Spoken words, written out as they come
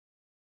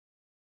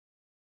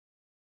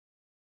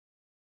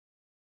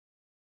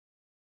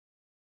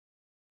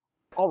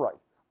All right.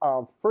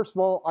 First of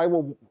all, I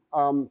will,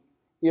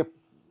 if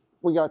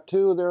we got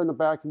two there in the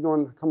back, you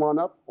going to come on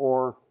up,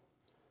 or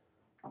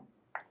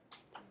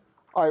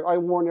I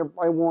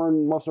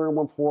warn most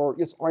everyone for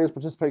it's audience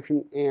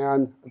participation,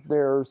 and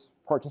there's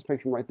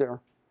participation right there.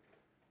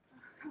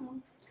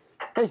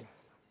 Hey.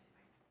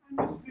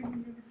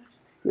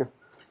 Yeah,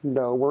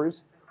 no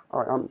worries.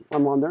 All right,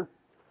 I'm on there.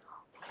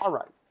 All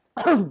right.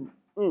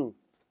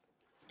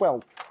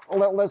 Well,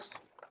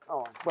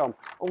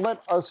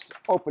 let us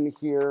open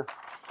here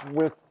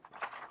with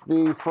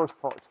the first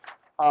part.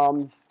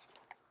 Um,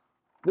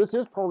 this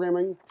is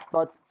programming,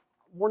 but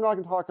we're not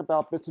going to talk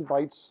about bits and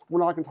bytes. We're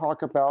not going to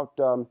talk about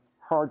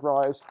hard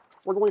drives.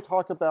 We're going to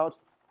talk about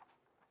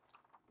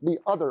the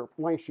other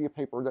blank sheet of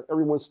paper that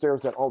everyone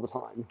stares at all the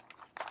time,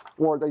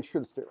 or they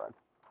should stare at.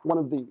 One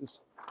of these,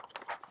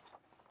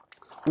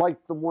 like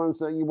the ones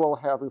that you will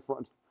have in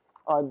front.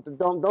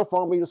 Don't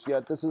follow me just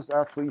yet. This is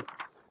actually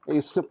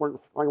a simpler.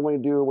 I'm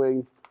going to do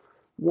a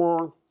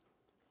more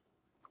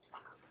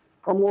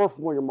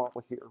familiar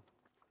model here,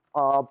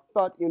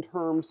 but in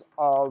terms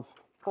of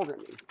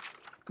programming,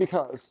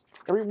 because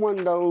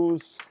everyone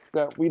knows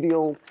that we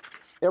deal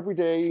every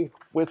day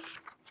with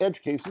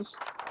edge cases,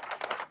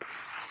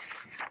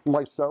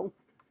 like so.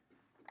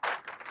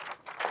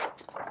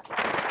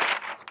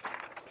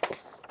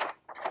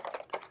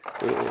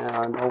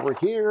 And over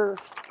here,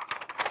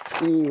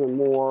 even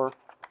more,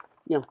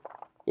 yeah,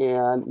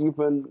 and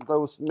even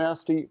those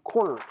nasty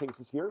corner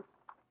cases here,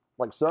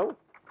 like so.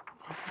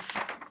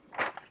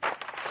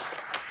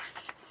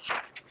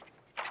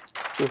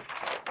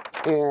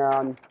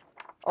 And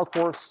of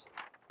course,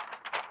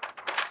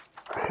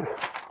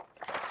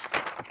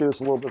 do this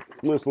a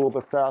little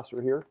bit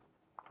faster here.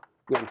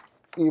 Yeah,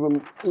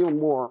 even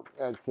more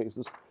edge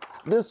cases.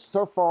 This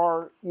so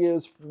far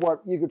is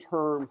what you could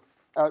term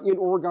in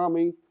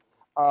origami.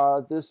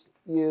 This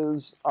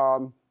is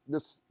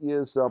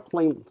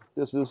plain.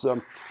 This is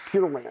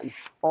pure land,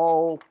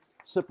 all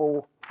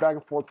simple back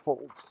and forth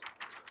folds.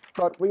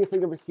 But we can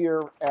think of it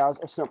here as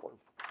assembler,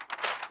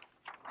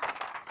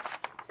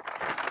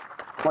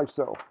 like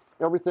so.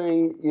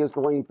 Everything is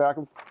going back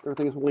and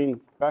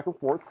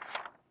forth,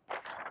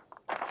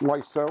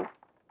 like so.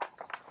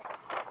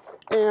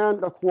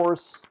 And of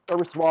course,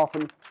 every so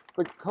often,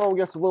 the code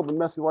gets a little bit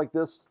messy like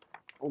this,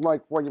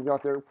 like what you've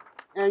got there,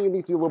 and you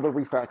need to do a little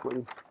bit of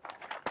refactoring.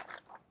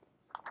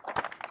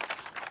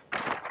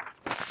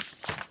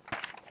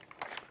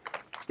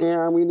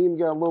 And we need to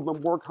get a little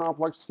bit more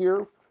complex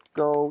here,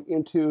 go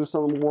into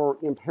some more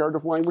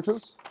imperative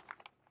languages,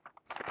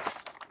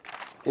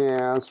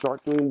 and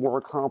start doing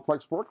more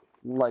complex work,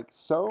 like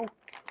so.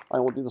 I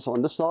will do this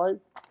on this side,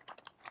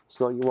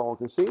 so you all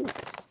can see,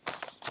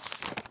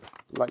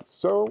 like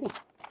so.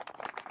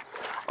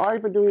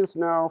 I've been doing this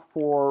now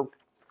for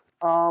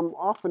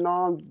off and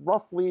on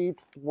roughly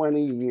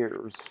 20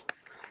 years,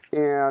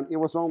 and it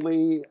was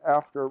only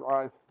after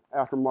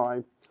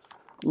my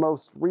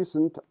most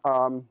recent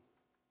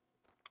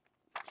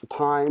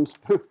time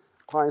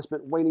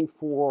spent waiting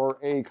for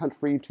a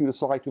country to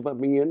decide to let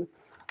me in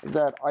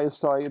that I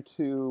decided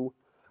to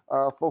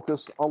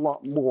focus a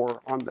lot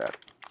more on that,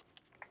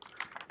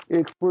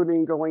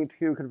 including going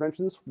to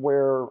conventions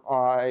where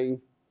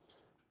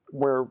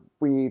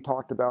we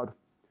talked about,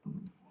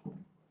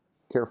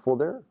 careful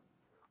there,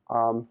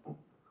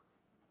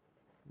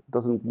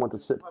 doesn't want to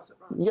sit.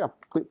 Yeah,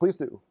 please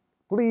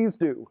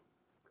do.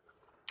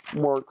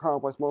 More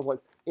complex models,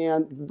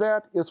 and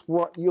that is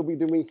what you'll be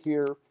doing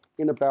here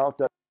in about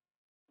 10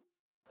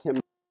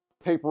 minutes.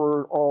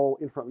 Paper all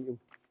in front of you.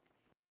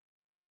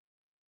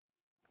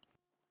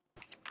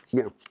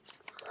 Yeah.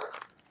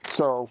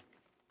 So,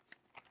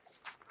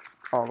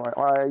 all right,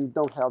 I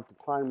don't have the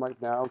time right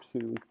now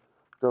to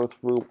go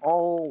through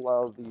all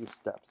of these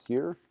steps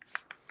here,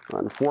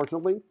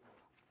 unfortunately,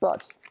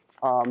 but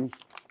so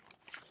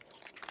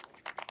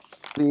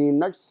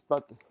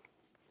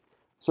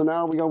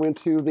now we go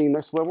into the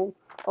next level,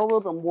 a little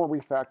bit more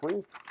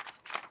refactoring.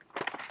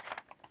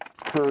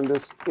 Turn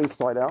this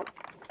inside out,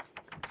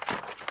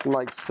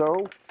 like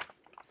so.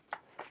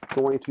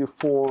 Going to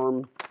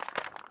form,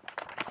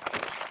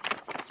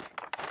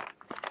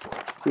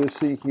 you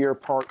see here,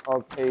 part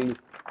of a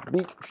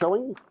beak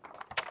showing.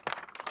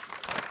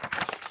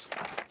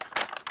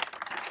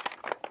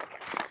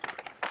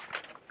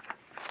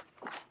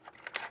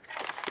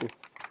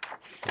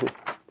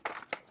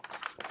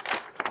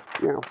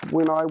 Yeah,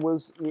 when I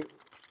was,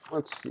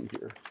 let's see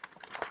here.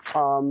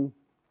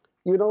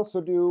 You'd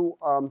also do,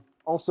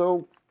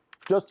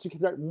 just to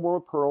connect more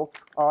with Perl,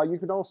 you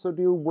could also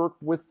do work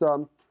with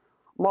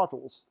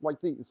modules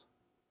like these.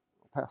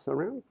 I'll pass it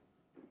around.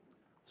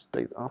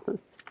 Stay often.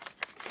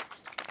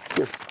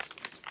 Yeah.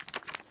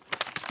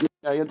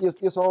 Yeah,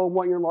 it's all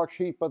one year log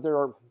sheet, but there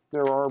are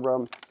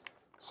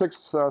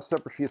 6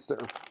 separate sheets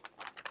there.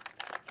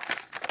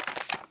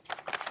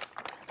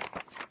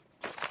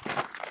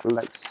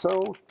 Like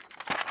so.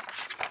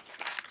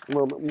 A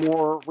little bit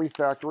more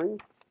refactoring.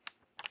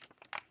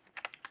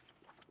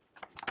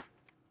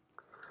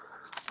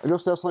 I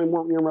just have something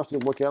more interesting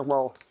to look at.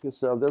 Well,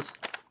 instead of this,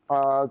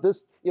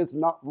 This is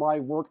not my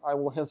work. I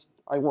will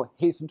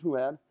hasten to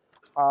add.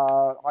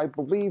 I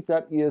believe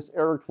that is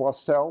Eric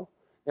Wassell.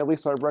 At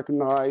least I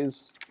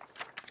recognize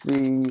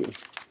the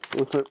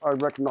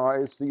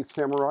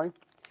samurai.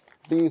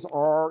 These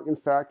are, in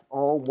fact,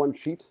 all one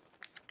sheet.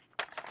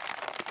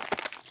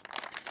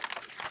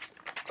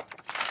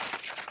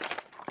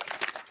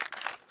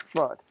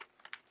 But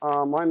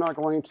I'm not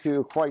going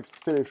to quite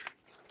finish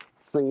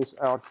things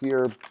out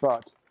here,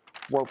 but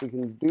what we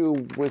can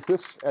do with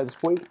this at this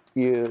point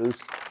is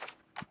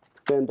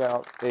bend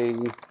out a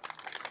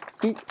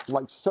sheet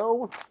like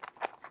so.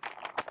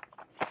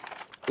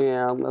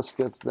 And let's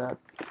get that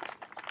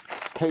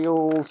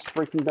tail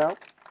straightened out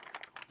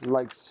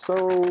like so.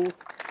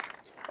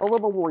 A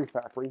little bit more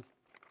refactoring.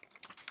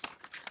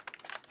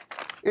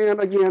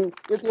 And again,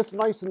 it's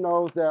nice to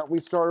know that we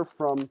started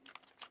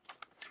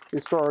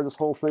this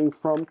whole thing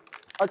from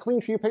a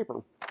clean sheet of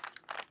paper,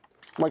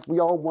 like we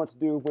all want to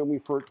do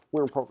when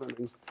we're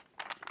programming.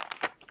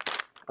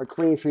 A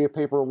clean sheet of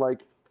paper,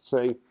 like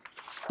say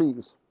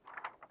these.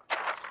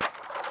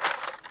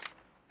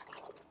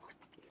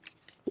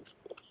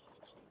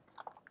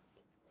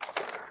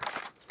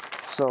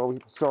 So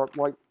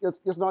like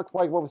it's not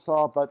quite what we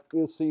saw, but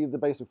you see the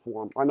basic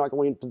form. I'm not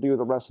going to do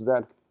the rest of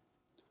that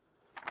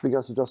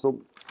because it's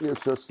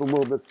just a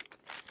little bit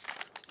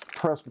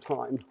pressed for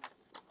time.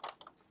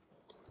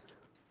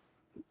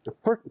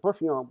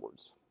 Pushing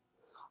onwards.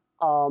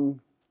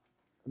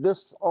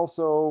 This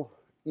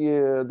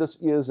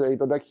is a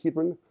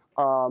dodecahedron.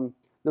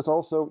 This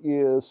also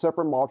is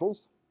separate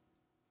modules.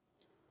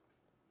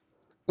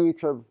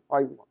 Each of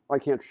I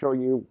can't show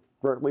you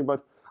directly,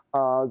 but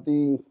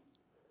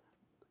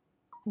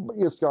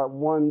it's got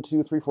 1,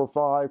 2, 3, 4,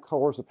 5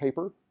 colors of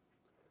paper.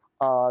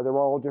 They're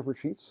all different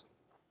sheets.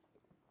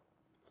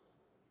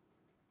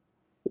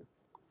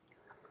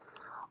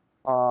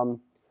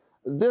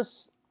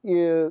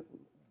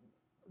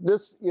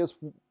 This is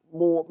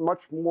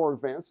much more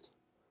advanced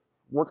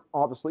work,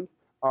 obviously.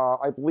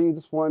 I believe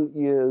this one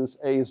is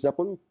a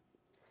Zeppelin.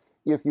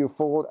 If you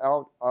fold it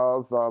out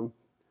of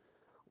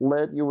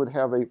lead, you would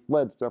have a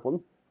lead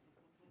Zeppelin.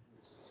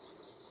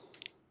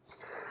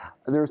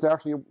 There's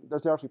actually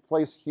a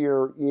place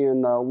here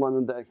in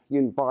London that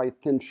you can buy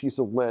thin sheets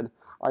of lead.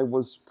 I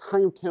was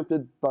kind of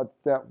tempted, but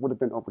that would have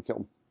been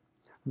overkill.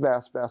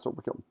 Vast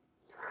overkill.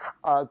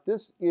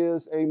 This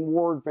is a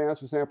more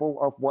advanced example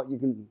of what you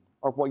can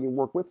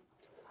work with.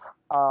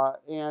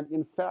 And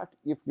in fact,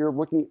 if you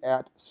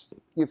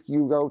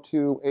go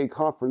to a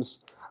conference,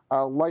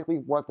 likely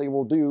what they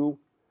will do,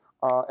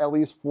 at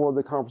least for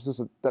the conferences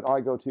that I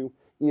go to,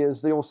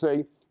 is they will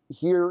say,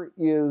 here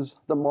is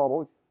the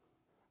model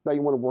that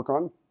you want to work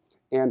on,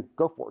 and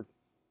go for it.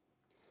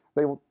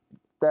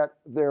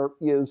 There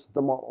is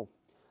the model.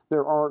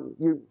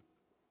 You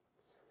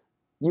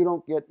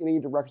don't get any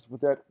directions with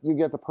that. You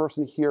get the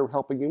person here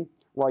helping you,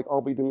 like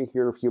I'll be doing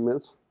here in a few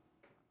minutes.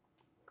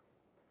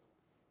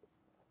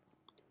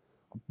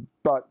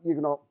 But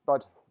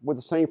with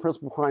the same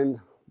principle behind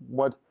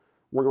what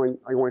I'm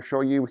going to show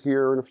you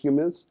here in a few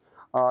minutes,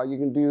 you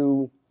can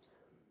do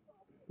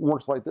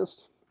works like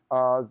this.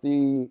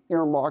 The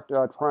interlocked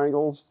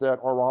triangles that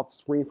are off the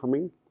screen for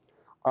me,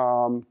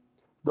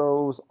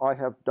 those I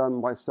have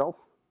done myself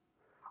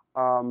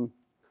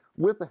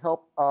with the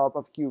help of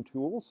a few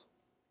tools.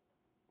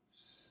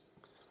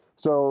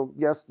 So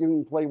yes, you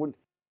can play with,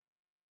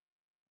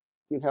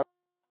 you can have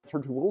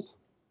tools,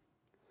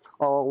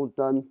 all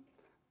done.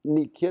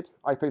 Neat kit.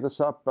 I picked this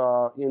up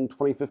in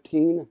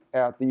 2015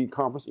 at the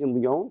conference in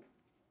Lyon.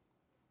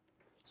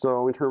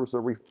 So in terms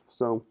of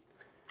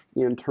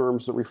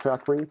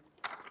refactoring,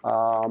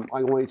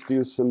 I'm going to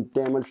do some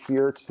damage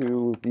here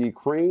to the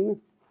crane,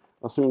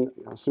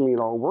 assuming it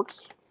all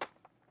works.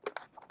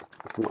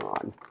 Come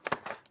on,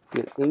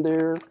 get in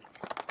there.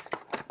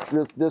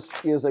 This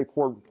is a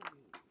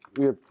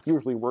it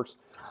usually works.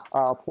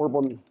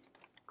 Portable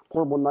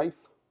knife,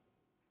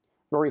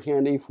 very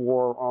handy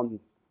for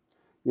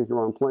if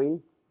you're on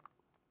plane.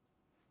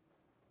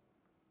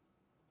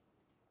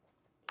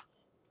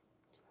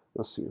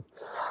 Let's see.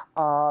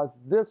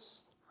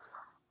 This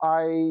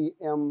I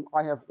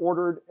have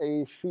ordered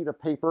a sheet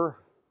of paper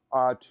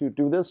to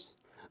do this.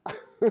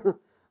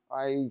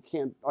 I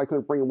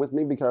couldn't bring it with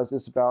me because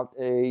it's about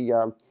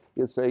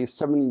it's a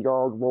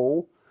 70-yard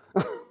roll,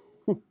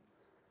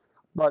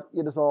 but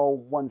it is all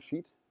one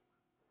sheet.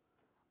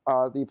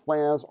 The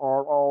plans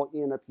are all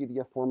in a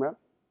PDF format.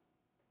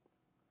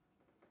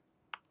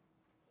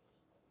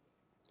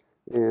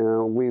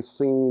 And we've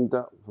seen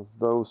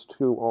those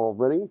two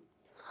already.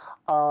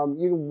 You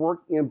can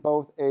work in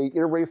both a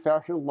iterative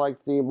fashion like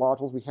the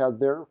modules we had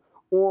there,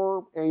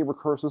 or a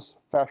recursive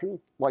fashion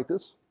like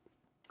this.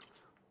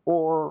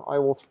 Or I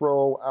will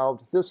throw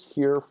out this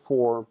here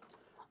for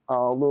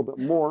a little bit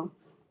more.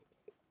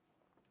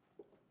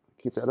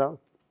 Keep that out.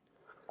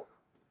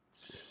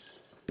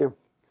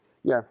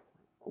 Yeah.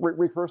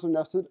 Recursive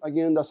nested.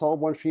 Again, that's all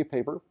one sheet of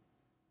paper.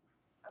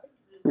 How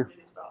big did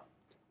it start?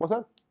 What's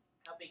that?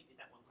 How big did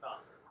that one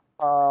start?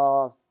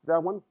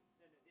 That one? No,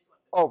 this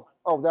one.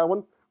 Oh, that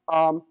one?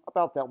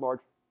 About that large.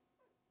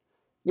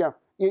 Yeah,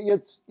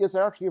 it's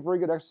actually a very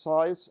good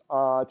exercise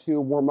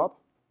to warm up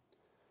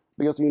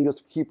because you can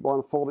just keep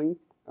on folding,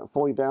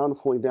 folding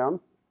down.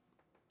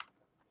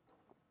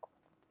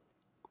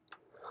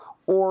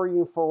 Or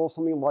you can fold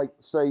something like,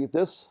 say,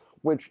 this,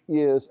 which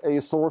is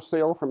a solar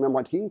sail from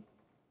MIT.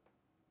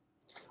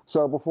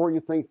 So before you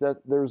think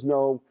that there's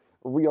no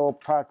real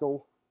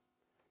practical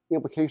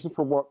implications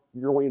for what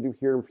you're going to do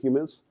here in a few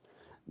minutes,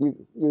 you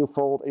can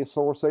fold a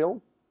solar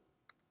sail.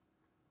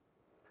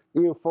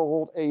 You can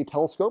fold a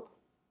telescope.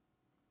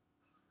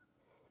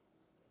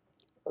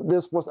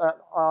 This was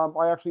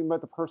I actually met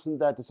the person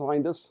that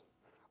designed this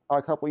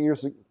a couple of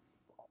years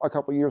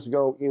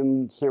ago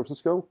in San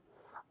Francisco.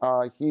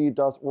 He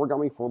does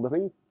origami for a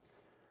living.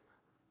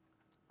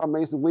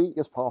 Amazingly,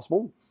 it's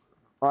possible.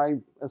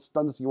 I'm as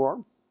stunned as you are.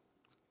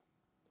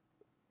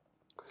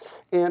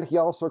 And he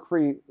also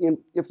created,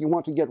 if you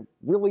want to get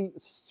really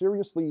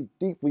seriously,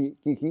 deeply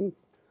geeky,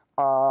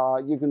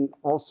 you can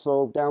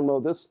also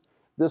download this.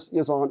 This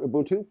is on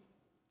Ubuntu.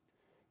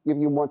 If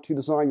you want to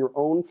design your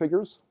own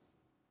figures,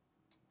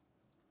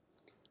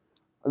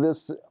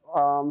 this is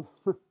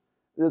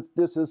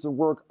the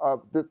work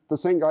of the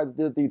same guy that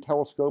did the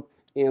telescope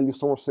and the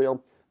solar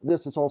sail.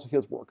 This is also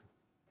his work.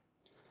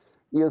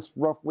 He has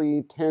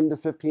roughly 10 to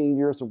 15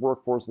 years of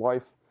work for his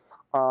life.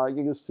 You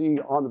can see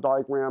on the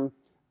diagram,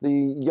 the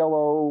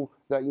yellow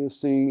that you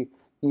see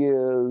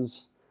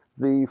is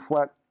the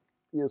flat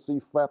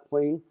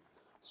plane,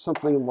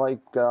 something like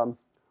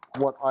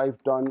what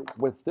I've done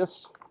with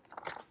this,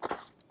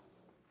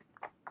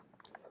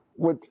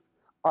 which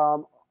I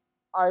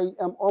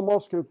am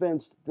almost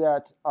convinced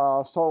that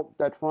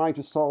trying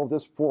to solve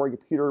this for a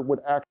computer would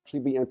actually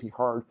be NP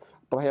hard,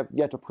 but I have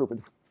yet to prove it.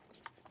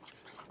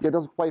 It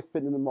doesn't quite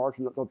fit in the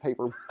margin of the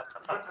paper.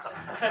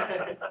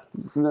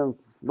 No,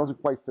 it doesn't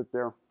quite fit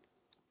there.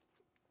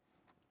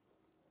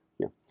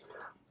 Yeah,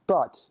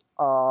 but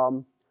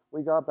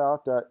we got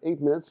about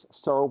 8 minutes.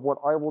 So what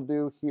I will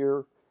do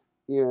here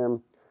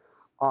in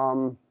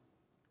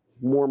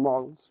more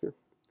models here,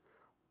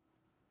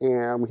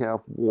 and we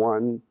have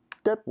one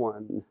dead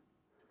one.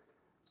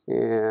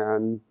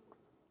 And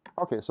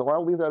okay, so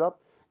I'll leave that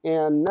up.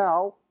 And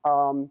now,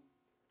 go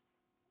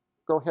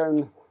ahead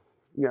and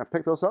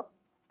pick those up.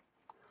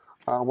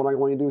 What I'm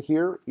going to do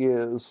here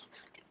is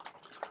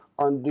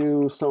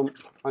undo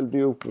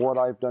what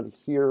I've done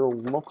here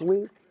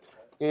locally,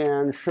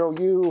 and show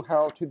you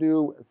how to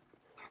do.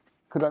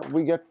 Could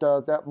we get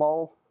that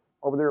ball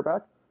over there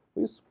back,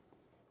 please?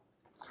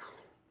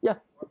 Yeah.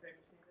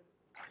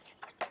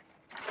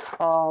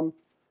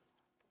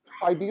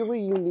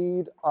 Ideally, you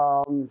need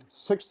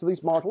 6 of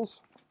these modules.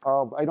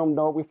 I don't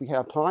know if we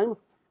have time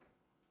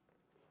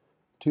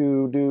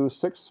to do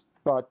 6,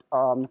 but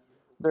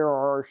there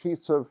are other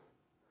sheets of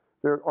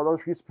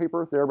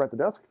paper there at the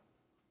desk.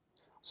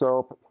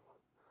 So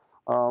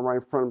right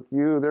in front of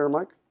you there,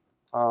 Mike.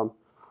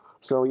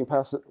 So you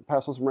can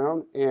pass those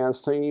around, and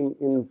same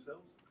on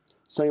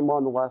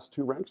the last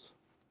 2 ranks.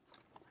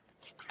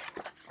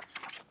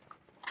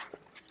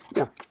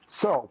 Yeah.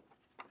 So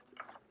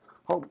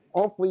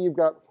hopefully you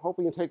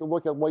take a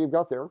look at what you've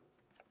got there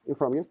in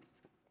front of you.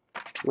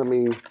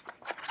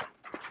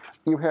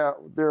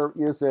 There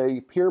is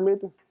a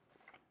pyramid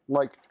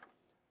like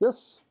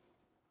this.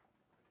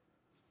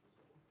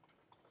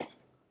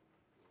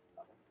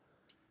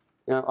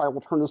 And I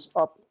will turn this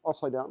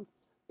upside down.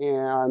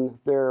 And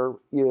there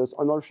is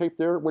another shape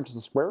there, which is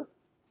a square.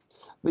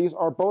 These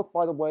are both,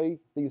 by the way,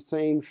 the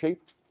same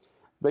shape.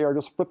 They are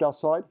just flipped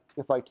outside.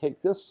 If I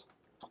take this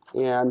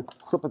and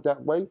flip it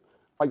that way,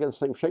 I get the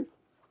same shape.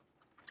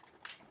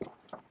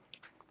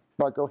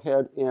 But go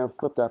ahead and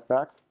flip that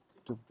back.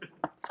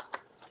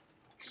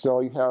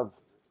 So you have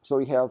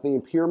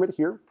the pyramid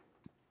here,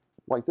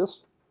 like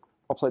this,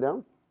 upside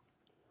down.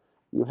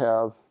 You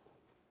have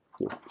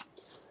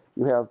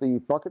the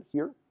bucket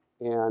here,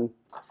 and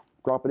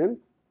drop it in,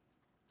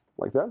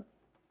 like that.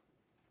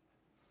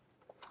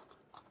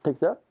 Take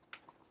that.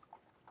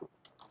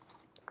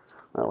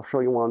 I'll show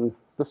you on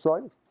this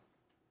side.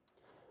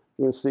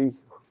 You can see,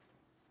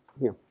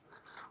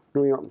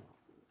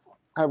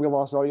 have we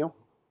lost audio?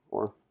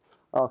 Or,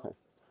 okay.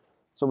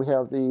 So you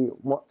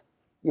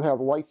have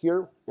light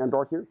here and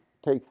dark here.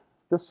 Take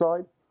this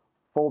side,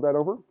 fold that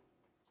over,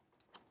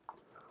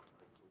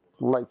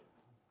 like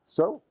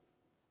so.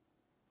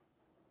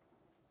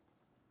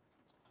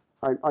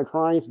 I'm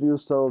trying to do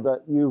so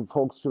that you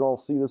folks could all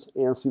see this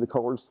and see the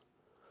colors.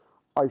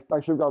 I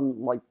should have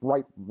gotten like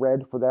bright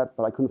red for that,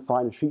 but I couldn't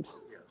find a sheet.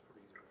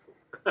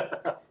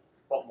 Yeah,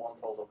 bottom one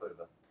folds up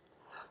over.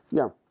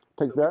 Yeah,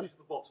 take that. Which is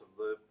the bottom?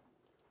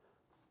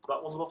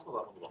 That one's the bottom or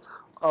that one's the bottom?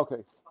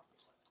 Okay.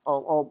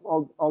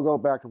 I'll go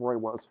back to where I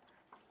was.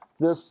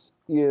 This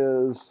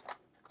is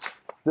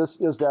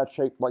that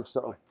shape like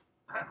so.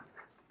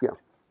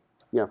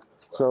 Yeah.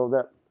 So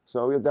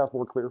that's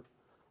more clear.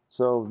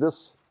 So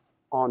this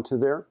onto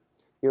there,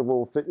 it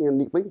will fit in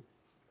neatly.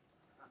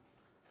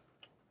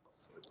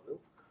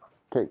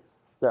 Take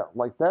that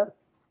like that.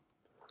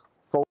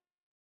 Fold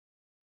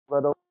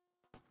that over.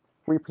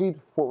 Repeat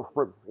for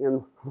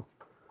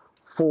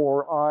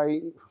for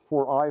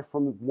I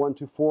from 1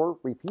 to 4,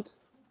 repeat.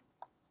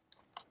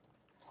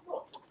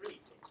 Not really.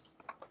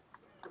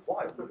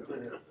 Wild.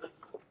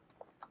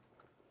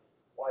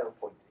 Wild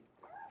pointy.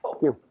 Oh.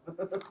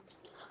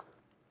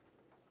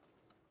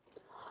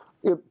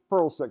 Yeah.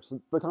 Perl 6,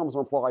 the comments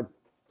are applied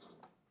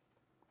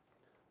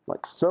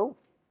like so.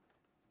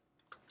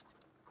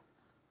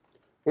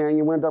 And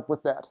you end up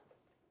with that.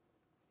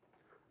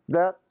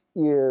 That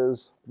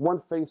is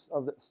one face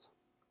of this.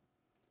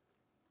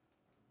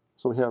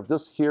 So we have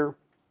this here.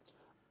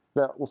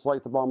 That looks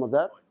like the bottom of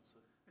that.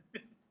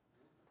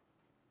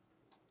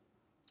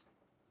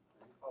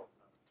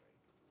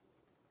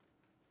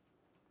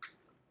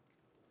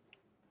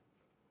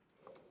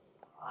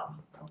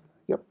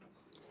 Yep.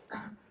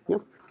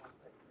 Yep.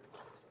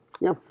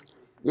 Yeah.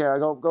 Yeah.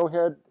 Go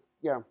ahead.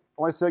 Yeah.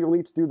 Like I said, you'll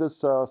need to do this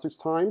 6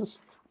 times,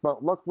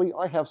 but luckily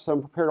I have some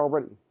prepared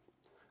already.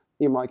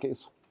 In my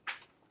case,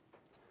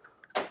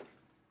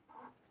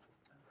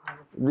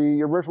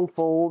 the original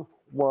fold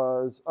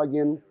was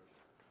again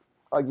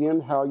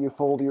how you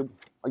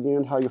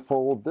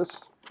fold this.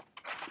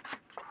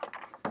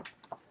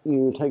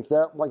 You take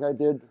that like I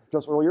did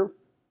just earlier.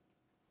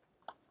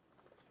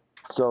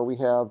 So we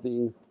have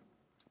the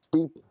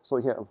deep. So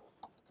we have.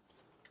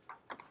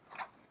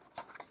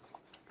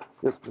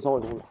 It's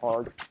always a little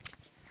hard.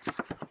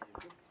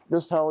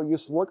 This is how it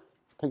used to look.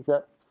 Take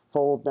that,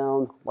 fold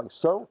down like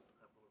so,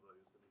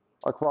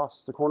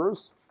 across the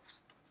corners,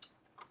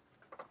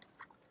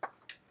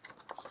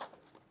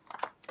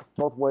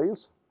 both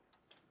ways.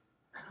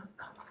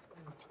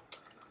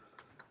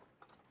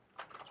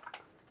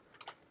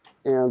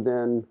 And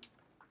then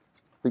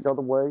the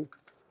other way,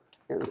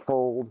 and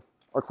fold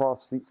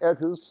across the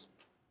edges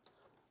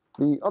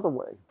the other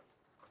way.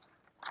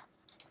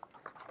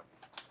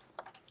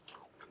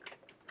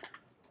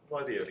 Am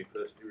I the only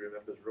person who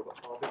remembers Robert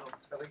Harvey on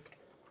telly?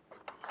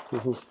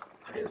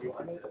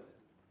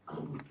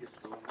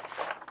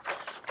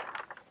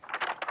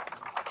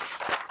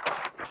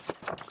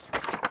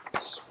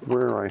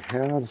 Where I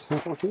had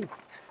sample key.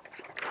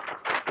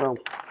 Well,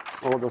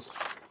 I'll just.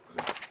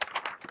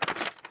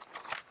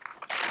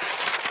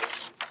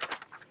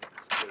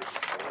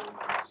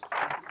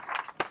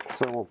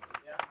 So,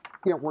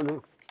 yeah, we're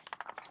good.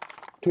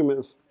 2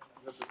 minutes.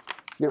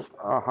 Yep.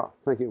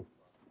 Thank you.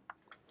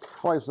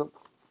 All right, so.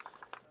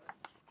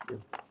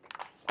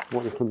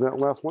 Waiting for that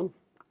last one.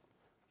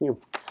 Yeah.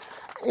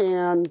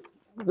 And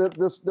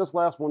this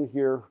last one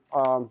here,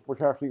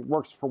 which actually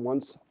works for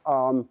once,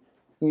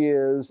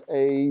 is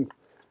a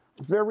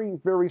very,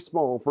 very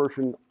small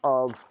version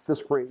of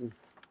this frame.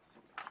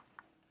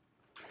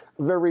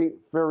 Very,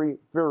 very,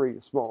 very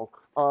small.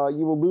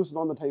 You will lose it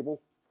on the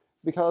table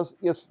because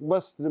it's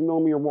less than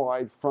 1 millimeter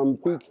wide from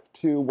beak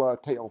to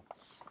tail.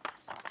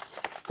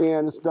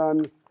 And it's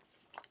done,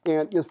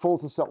 and it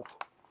folds itself.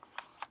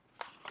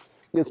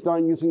 It's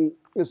done using,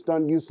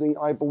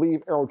 I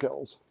believe,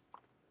 aerogels.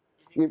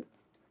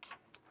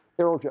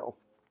 Aerogel.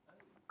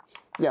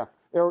 Yeah,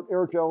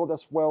 aerogel that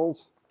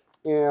swells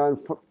and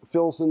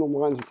fills in the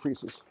lines and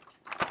creases.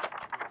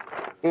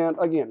 And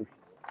again,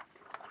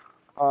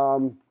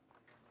 fold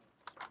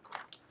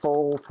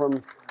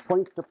from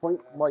point to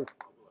point like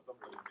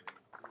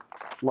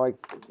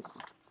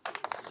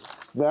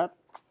that.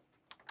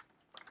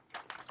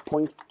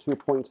 Point to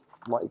point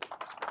like.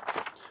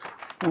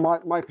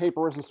 My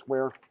paper isn't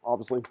square,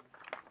 obviously.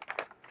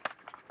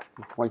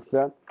 Like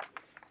that.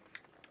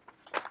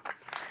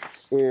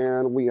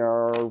 And we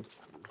are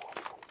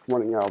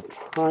running out of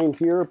time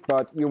here,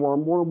 but you are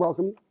more than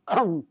welcome.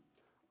 I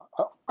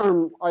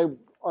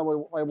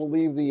will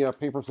leave the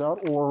papers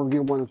out, or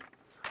you want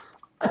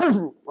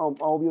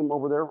I'll leave them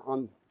over there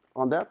on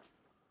that.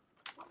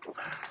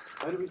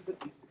 How do we put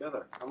these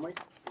together? Can we?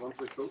 Once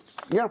we close?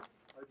 Yeah.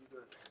 How do you do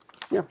it?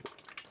 Yeah.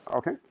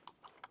 Okay.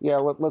 Yeah.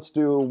 Let's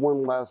do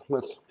one last.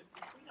 Between us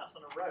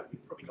on a row,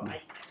 we've probably got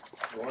 8.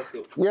 Well, I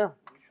feel Yeah.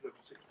 we should have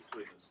 6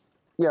 between us.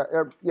 Yeah.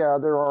 Yeah.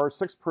 There are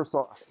 6 per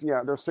side.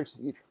 Yeah. There's 6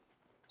 each.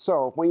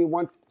 So when you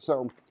want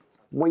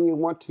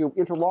to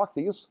interlock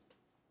these,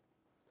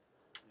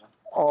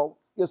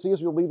 it's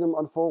easier to leave them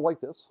unfold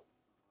like this.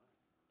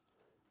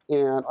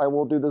 And I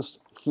will do this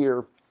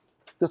here,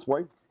 this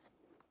way.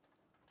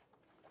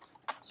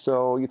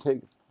 So you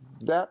take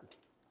that,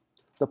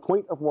 the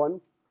point of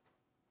one,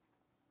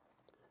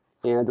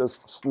 and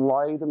just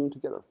slide them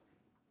together.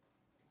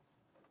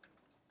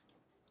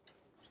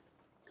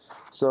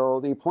 So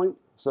the point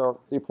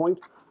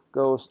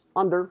goes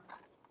under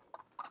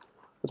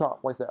the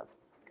top like that,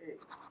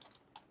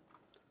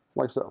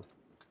 like so,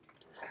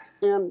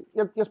 and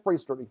it's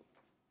pretty sturdy,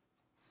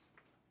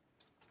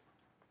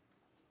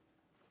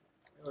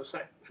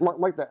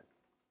 like that.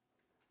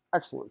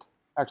 Excellent,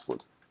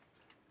 excellent.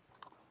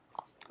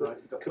 Right,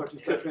 you've got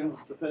 30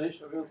 seconds to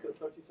finish. Everyone's got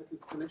 30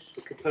 seconds to finish.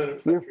 The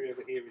component factory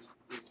over here is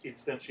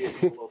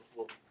instantiating all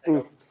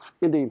of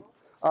Indeed.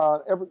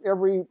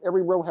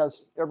 Every row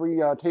has, every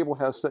table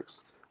has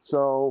 6.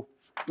 So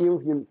even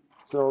if you,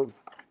 so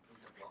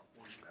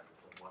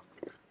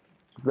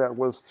that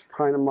was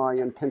kind of my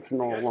intention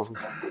all along.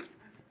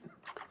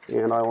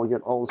 And I will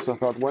get all the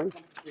stuff out of the way.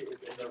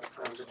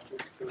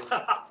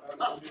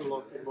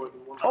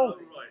 Oh,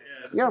 right,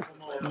 yeah,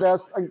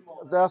 that's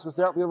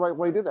exactly the right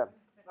way to do that.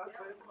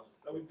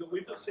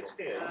 We've got 6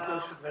 here. You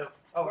guys should have.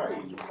 Oh,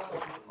 right.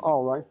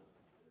 All right.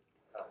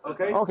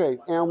 Okay. Okay,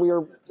 and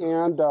we're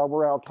out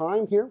of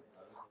time here.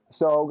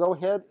 So go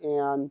ahead,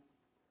 and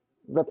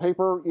the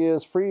paper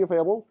is free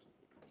available.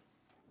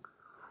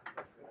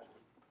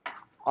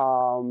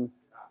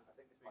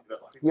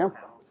 Yeah.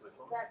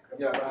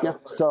 Yeah.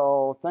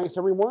 So thanks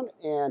everyone,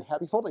 and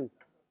happy folding.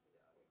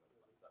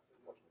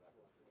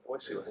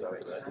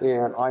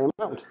 And I am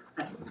out.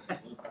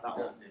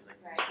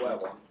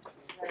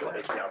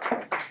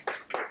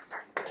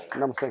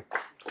 Namaste.